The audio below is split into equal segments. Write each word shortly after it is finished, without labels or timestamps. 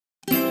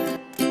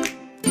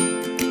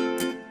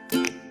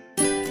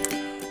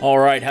All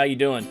right, how you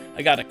doing?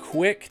 I got a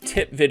quick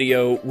tip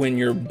video when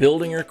you're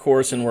building your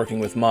course and working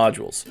with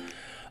modules.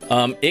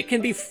 It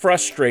can be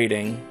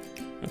frustrating.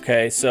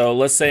 Okay, so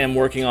let's say I'm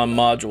working on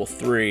module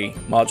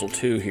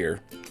 2 here,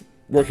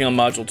 working on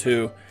module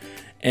 2,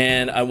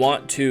 and I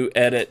want to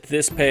edit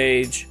this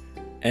page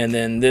and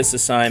then this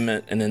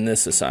assignment and then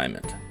this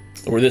assignment,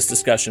 or this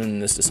discussion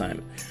and this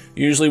assignment.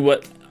 Usually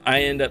what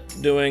I end up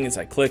doing is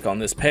I click on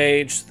this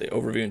page, the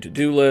overview and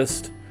to-do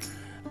list,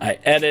 I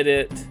edit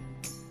it,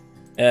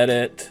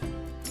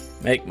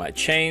 make my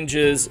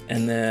changes,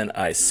 and then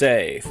I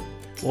save.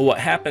 Well, what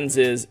happens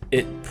is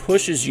it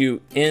pushes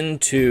you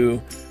into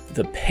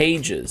the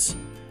pages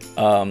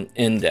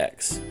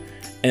index.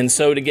 And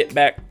so to get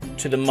back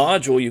to the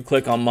module, you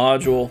click on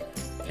module,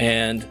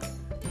 and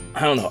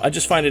I don't know, I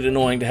just find it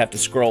annoying to have to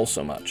scroll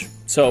so much.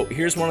 So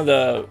here's one of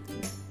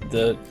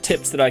the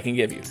tips that I can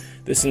give you.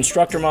 This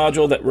instructor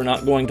module that we're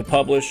not going to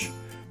publish,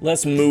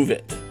 let's move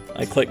it.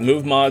 I click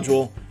move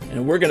module,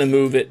 and we're gonna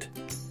move it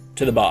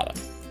to the bottom.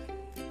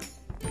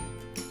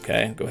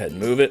 Okay, go ahead and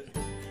move it.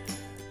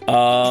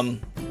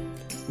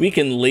 We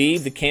can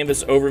leave the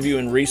Canvas overview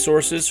and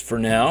resources for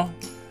now.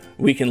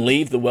 We can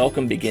leave the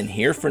welcome begin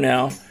here for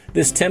now.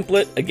 This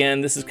template,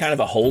 again, this is kind of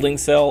a holding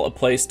cell, a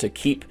place to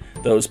keep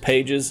those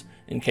pages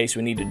in case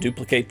we need to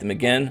duplicate them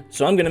again.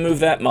 So I'm gonna move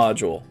that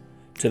module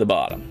to the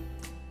bottom.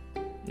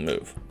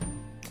 Move.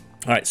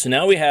 All right, so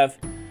now we have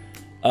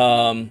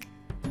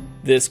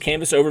this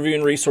Canvas overview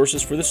and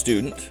resources for the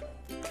student.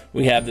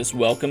 We have this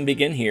welcome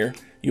begin here.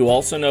 You'll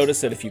also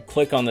notice that if you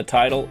click on the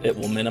title, it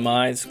will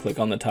minimize. Click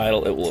on the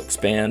title, it will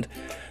expand.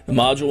 The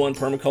Module 1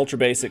 Permaculture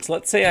Basics.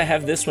 Let's say I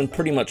have this one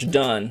pretty much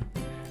done,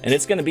 and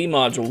it's gonna be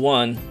Module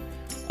 1.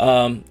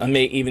 I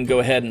may even go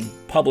ahead and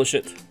publish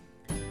it,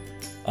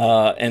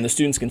 and the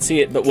students can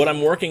see it, but what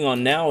I'm working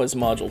on now is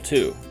Module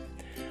 2.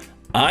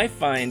 I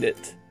find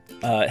it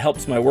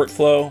helps my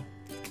workflow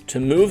to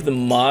move the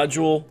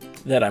module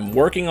that I'm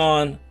working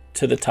on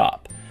to the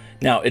top.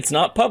 Now, it's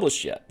not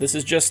published yet. This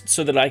is just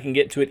so that I can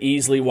get to it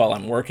easily while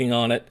I'm working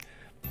on it.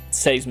 It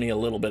saves me a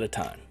little bit of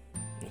time.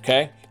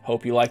 Okay?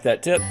 Hope you like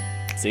that tip.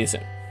 See you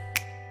soon.